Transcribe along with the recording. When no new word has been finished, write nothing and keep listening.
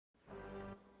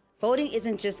Voting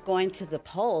isn't just going to the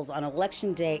polls on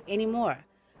election day anymore.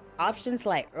 Options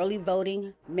like early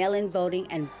voting, mail-in voting,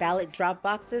 and ballot drop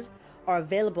boxes are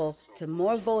available to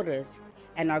more voters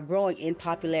and are growing in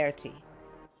popularity.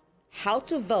 How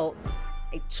to Vote,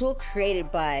 a tool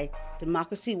created by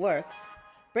Democracy Works,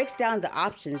 breaks down the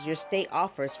options your state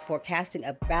offers for casting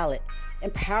a ballot,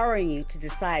 empowering you to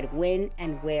decide when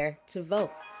and where to vote.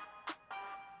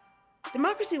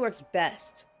 Democracy works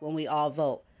best when we all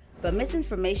vote, but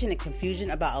misinformation and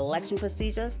confusion about election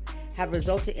procedures have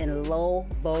resulted in low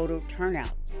voter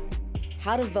turnout.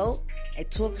 How to Vote, a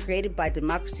tool created by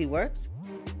Democracy Works,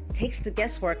 takes the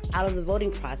guesswork out of the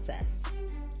voting process.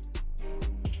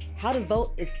 How to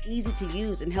Vote is easy to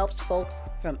use and helps folks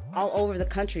from all over the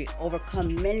country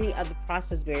overcome many of the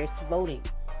process barriers to voting.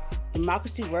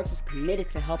 Democracy Works is committed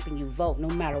to helping you vote no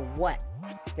matter what.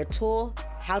 Their tool,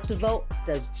 How to Vote,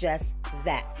 does just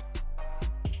that.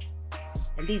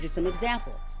 And these are some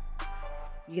examples.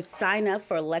 You can sign up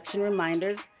for election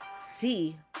reminders,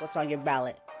 see what's on your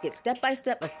ballot, get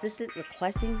step-by-step assistance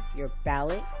requesting your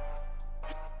ballot,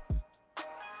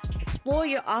 explore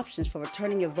your options for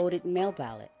returning your voted mail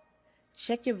ballot,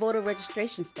 check your voter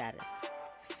registration status,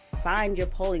 find your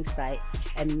polling site,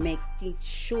 and making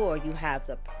sure you have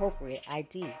the appropriate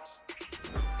ID.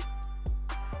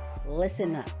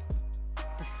 Listen up.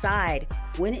 Decide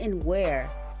when and where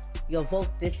you'll vote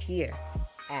this year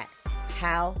at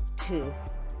howto.vote.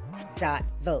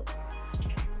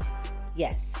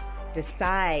 Yes,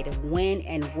 decide when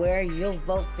and where you'll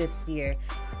vote this year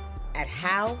at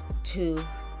howto.vote.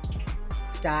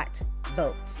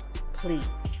 Please,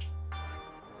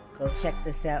 go check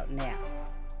this out now.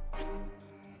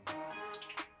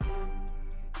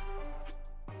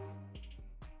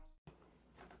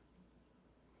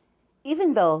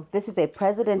 Even though this is a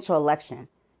presidential election,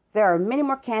 there are many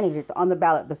more candidates on the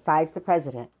ballot besides the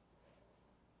president.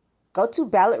 Go to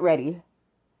Ballot Ready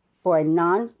for a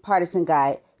nonpartisan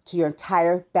guide to your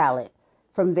entire ballot.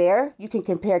 From there, you can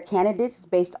compare candidates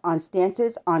based on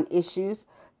stances on issues,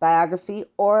 biography,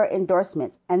 or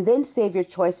endorsements, and then save your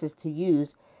choices to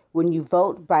use when you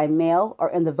vote by mail or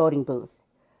in the voting booth.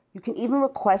 You can even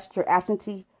request your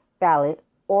absentee ballot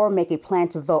or make a plan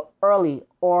to vote early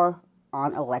or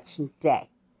on election day.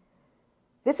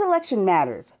 This election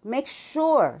matters. Make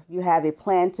sure you have a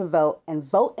plan to vote and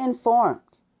vote informed.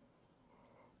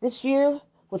 This year,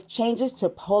 with changes to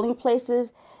polling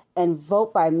places and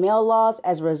vote by mail laws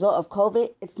as a result of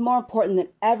COVID, it's more important than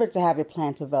ever to have a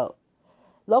plan to vote.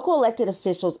 Local elected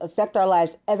officials affect our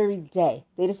lives every day.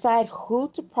 They decide who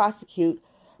to prosecute,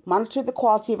 monitor the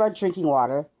quality of our drinking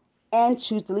water, and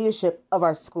choose the leadership of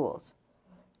our schools.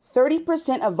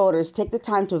 30% of voters take the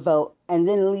time to vote and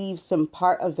then leave some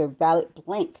part of their ballot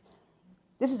blank.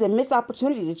 This is a missed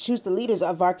opportunity to choose the leaders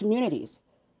of our communities.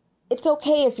 It's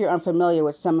okay if you're unfamiliar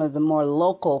with some of the more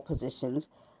local positions.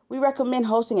 We recommend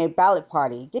hosting a ballot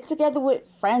party. Get together with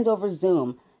friends over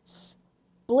Zoom.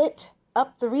 Split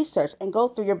up the research and go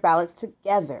through your ballots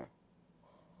together.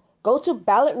 Go to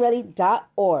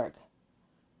ballotready.org.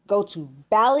 Go to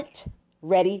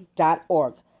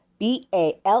ballotready.org.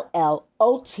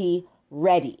 BALLOT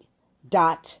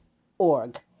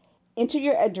ready.org. Enter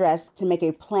your address to make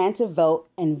a plan to vote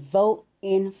and vote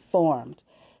informed.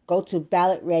 Go to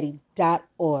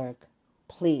ballotready.org.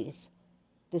 Please,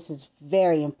 this is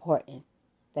very important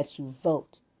that you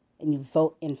vote and you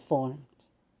vote informed.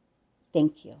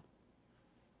 Thank you.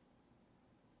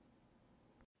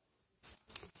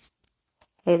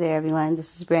 Hey there, everyone.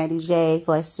 This is Brandy J,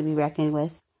 voice to be reckoned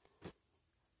with.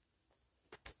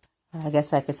 I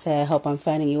guess I could say I hope I'm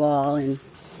finding you all in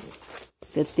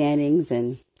good standings,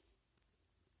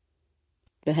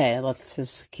 but hey, let's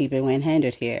just keep it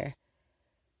 100 here.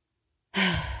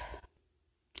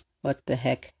 What the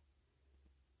heck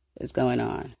is going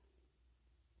on?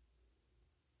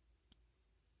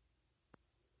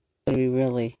 What are we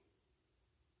really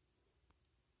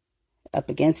up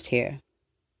against here?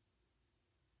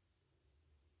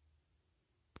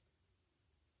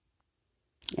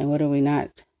 And what are we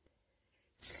not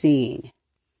seeing?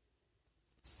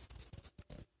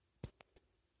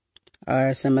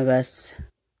 Are some of us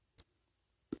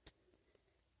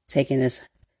taking this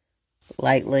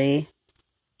lightly,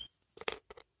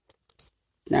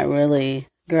 not really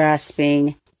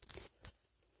grasping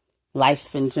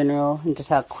life in general and just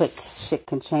how quick shit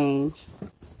can change,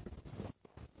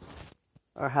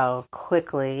 or how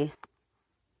quickly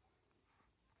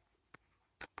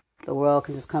the world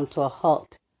can just come to a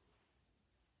halt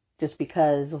just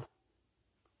because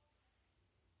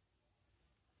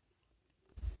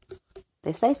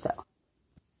they say so.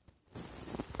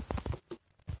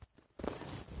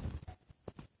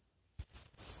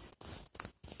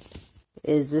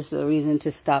 Is this a reason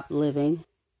to stop living?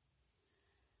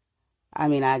 I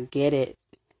mean, I get it.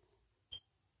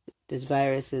 This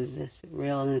virus is as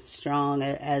real and as strong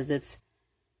as it's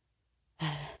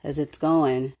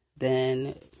going.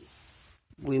 Then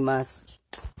we must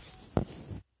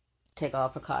take all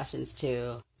precautions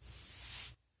to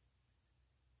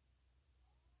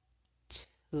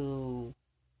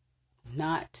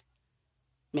not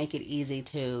make it easy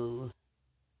to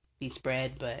be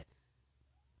spread. But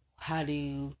how do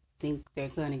you think they're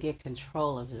going to get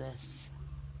control of this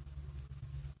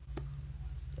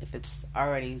if it's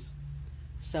already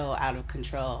so out of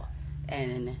control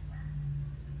and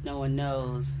no one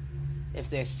knows if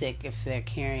they're sick, if they're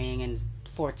carrying in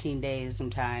 14 days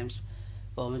sometimes?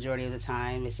 Well, majority of the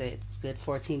time it's good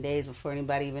 14 days before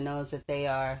anybody even knows that they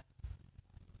are,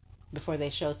 before they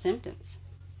show symptoms.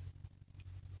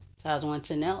 So I was wanting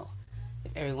to know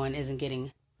if everyone isn't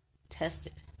getting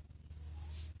tested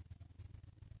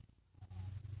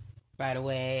right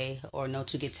away, or know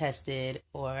to get tested,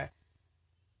 or,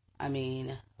 I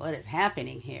mean, what is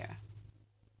happening here?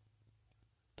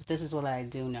 But this is what I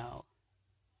do know,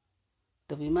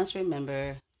 that we must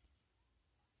remember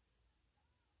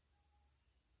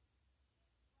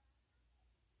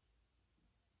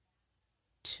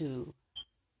to,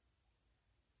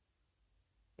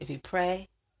 if you pray,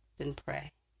 then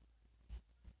pray.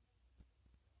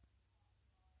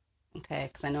 Okay?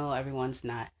 Because I know everyone's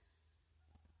not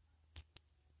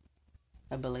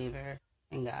a believer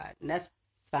in God. And that's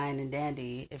fine and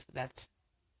dandy if that's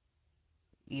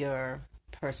your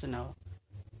personal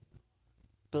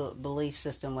belief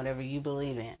system, whatever you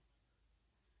believe in.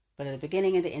 But at the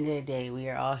beginning and the end of the day, we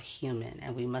are all human,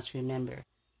 and we must remember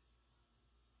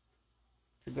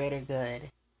the greater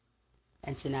good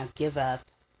and to not give up,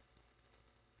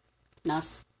 not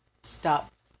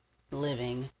stop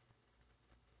living,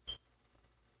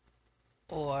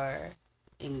 or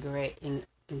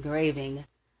engraving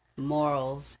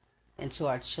morals into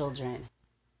our children.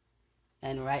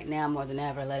 And right now, more than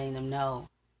ever, letting them know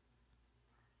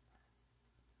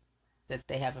that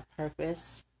they have a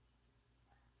purpose,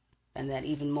 and that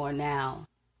even more now,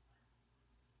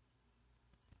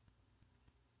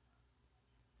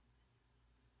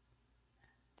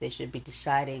 they should be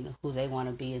deciding who they want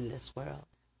to be in this world.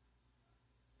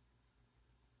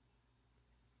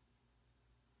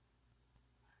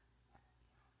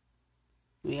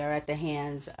 We are at the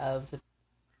hands of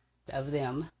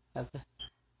them,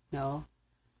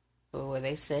 where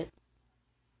they sit,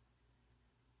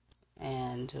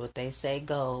 and what they say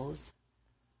goes.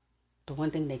 But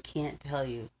one thing they can't tell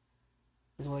you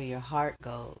is where your heart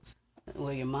goes,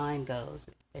 where your mind goes,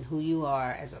 and who you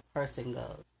are as a person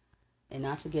goes. And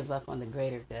not to give up on the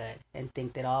greater good and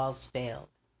think that all's failed.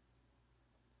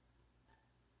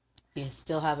 You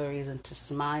still have a reason to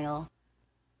smile.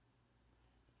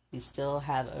 You still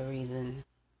have a reason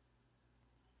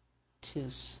to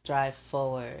strive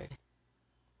forward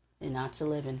and not to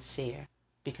live in fear.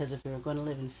 Because if you were going to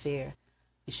live in fear,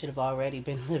 you should have already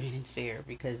been living in fear,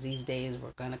 because these days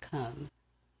were going to come.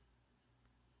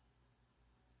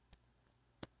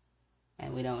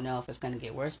 And we don't know if it's going to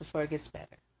get worse before it gets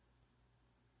better.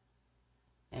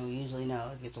 And we usually know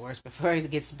it gets worse before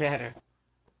it gets better.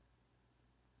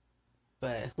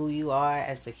 But who you are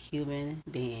as a human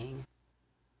being,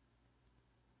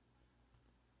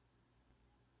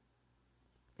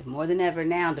 it more than ever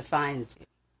now defines you.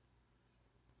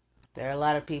 There are a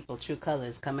lot of people, true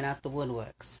colors, coming out the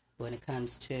woodworks when it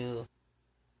comes to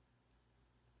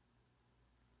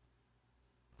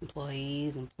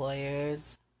employees,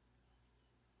 employers.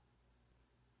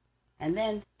 And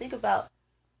then think about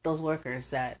those workers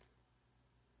that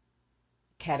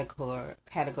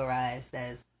categorized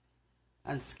as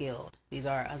unskilled. These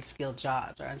are unskilled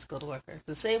jobs or unskilled workers.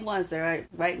 The same ones that are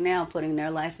right now putting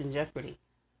their life in jeopardy.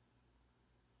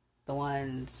 The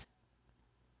ones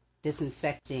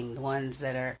disinfecting, the ones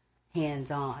that are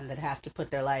hands-on, that have to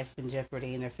put their life in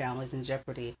jeopardy and their families in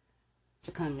jeopardy to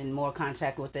come in more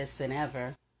contact with this than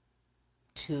ever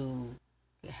to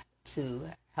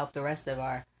help the rest of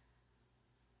our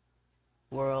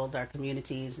world, our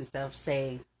communities and stuff,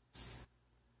 stay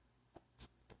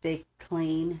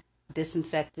clean,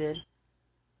 disinfected.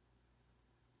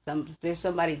 There's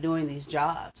somebody doing these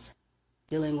jobs,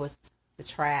 dealing with the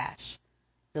trash,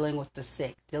 dealing with the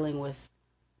sick, dealing with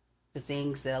the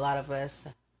things that a lot of us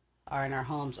are in our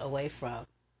homes away from.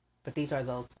 But these are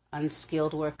those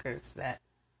unskilled workers that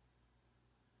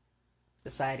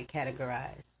society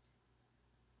categorized.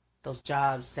 Those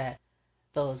jobs that,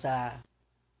 those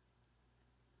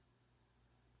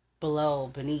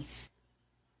beneath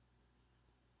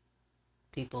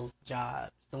people's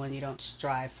jobs, the one you don't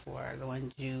strive for, the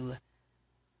ones you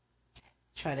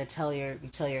try to tell your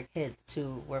kids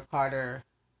to work harder,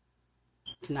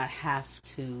 to not have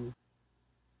to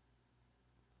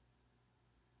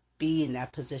be in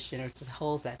that position or to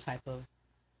hold that type of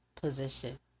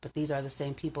position. But these are the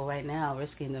same people right now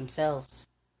risking themselves.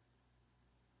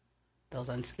 Those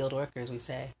unskilled workers, we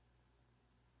say,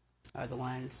 are the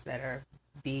ones that are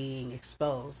being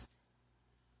exposed.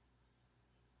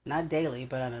 Not daily,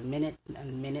 but on a moment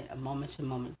to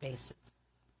moment basis.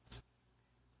 So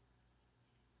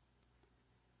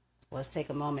let's take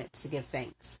a moment to give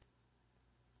thanks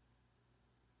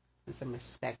and some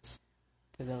respect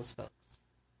to those folks.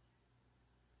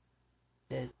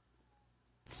 The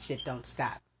shit don't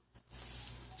stop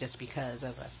just because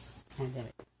of a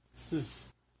pandemic.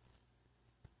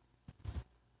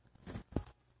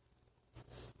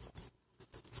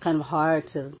 It's kind of hard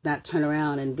to not turn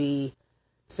around and be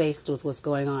faced with what's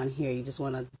going on here. You just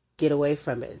want to get away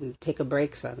from it and take a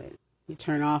break from it. You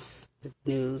turn off the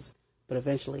news, but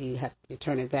eventually you have to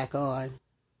turn it back on,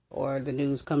 or the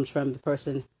news comes from the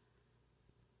person,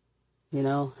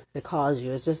 that calls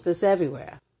you. It's just this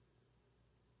everywhere.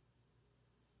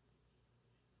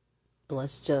 But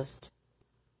let's just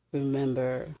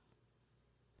remember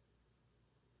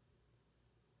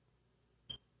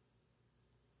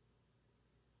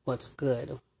what's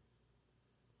good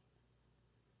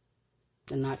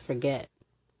and not forget.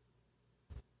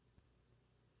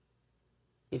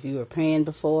 If you were praying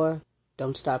before,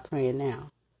 don't stop praying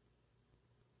now.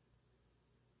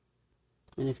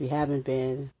 And if you haven't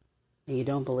been and you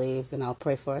don't believe, then I'll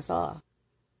pray for us all.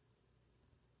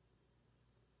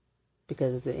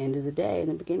 Because at the end of the day, in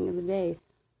the beginning of the day,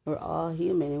 we're all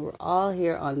human and we're all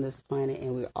here on this planet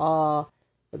and we're all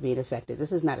being affected.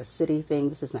 This is not a city thing.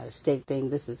 This is not a state thing.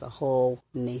 This is a whole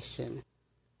nation,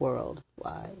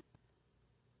 worldwide.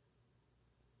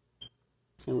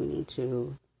 And we need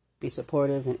to be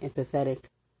supportive and empathetic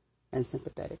and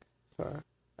sympathetic for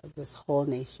this whole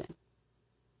nation.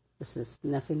 This has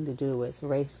nothing to do with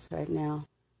race right now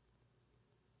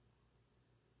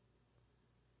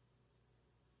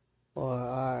or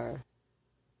our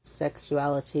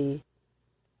sexuality.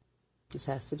 This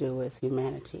has to do with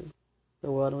humanity,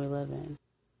 the world we live in.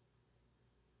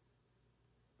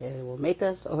 It will make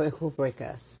us or it will break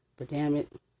us. But damn it,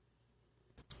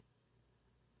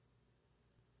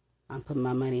 I'm putting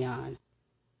my money on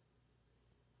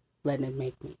letting it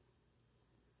make me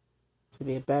to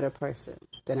be a better person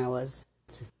than I was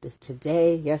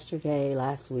today, yesterday,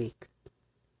 last week,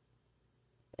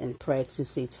 and pray to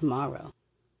see tomorrow.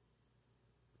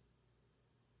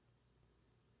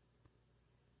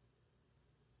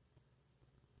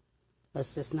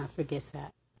 Let's just not forget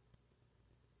that.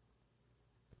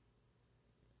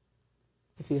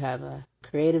 If you have a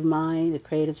creative mind, a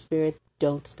creative spirit,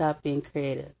 don't stop being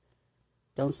creative.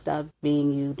 Don't stop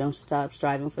being you. Don't stop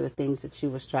striving for the things that you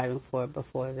were striving for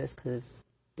before this, because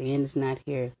the end is not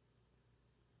here.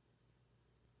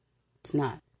 It's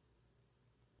not.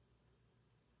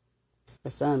 For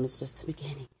some, it's just the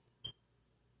beginning.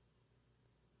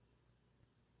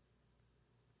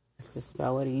 It's just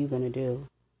about what are you going to do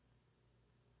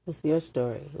with your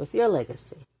story, with your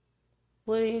legacy.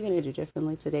 What are you going to do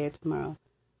differently today or tomorrow?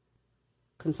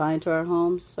 Confined to our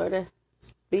homes, sort of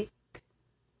speak?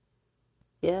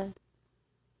 Yeah?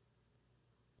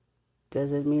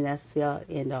 Doesn't mean that's the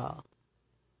end all.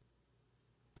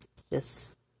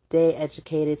 Just stay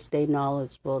educated, stay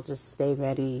knowledgeable, just stay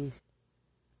ready.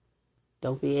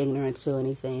 Don't be ignorant to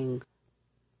anything.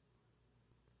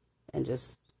 And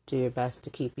just do your best to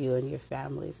keep you and your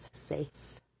families safe.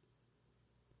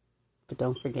 But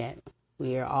don't forget,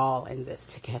 we are all in this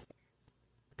together.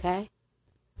 Okay?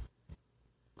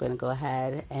 I'm going to go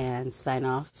ahead and sign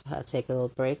off. I'll take a little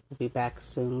break. We'll be back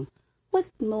soon with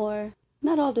more.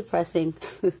 Not all depressing.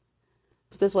 But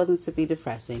this wasn't to be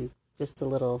depressing. Just a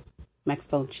little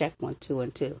microphone check, 1, 2,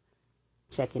 1, 2.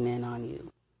 Checking in on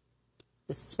you.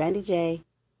 This is Randy J,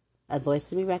 a voice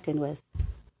to be reckoned with.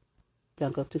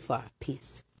 Don't go too far.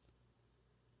 Peace.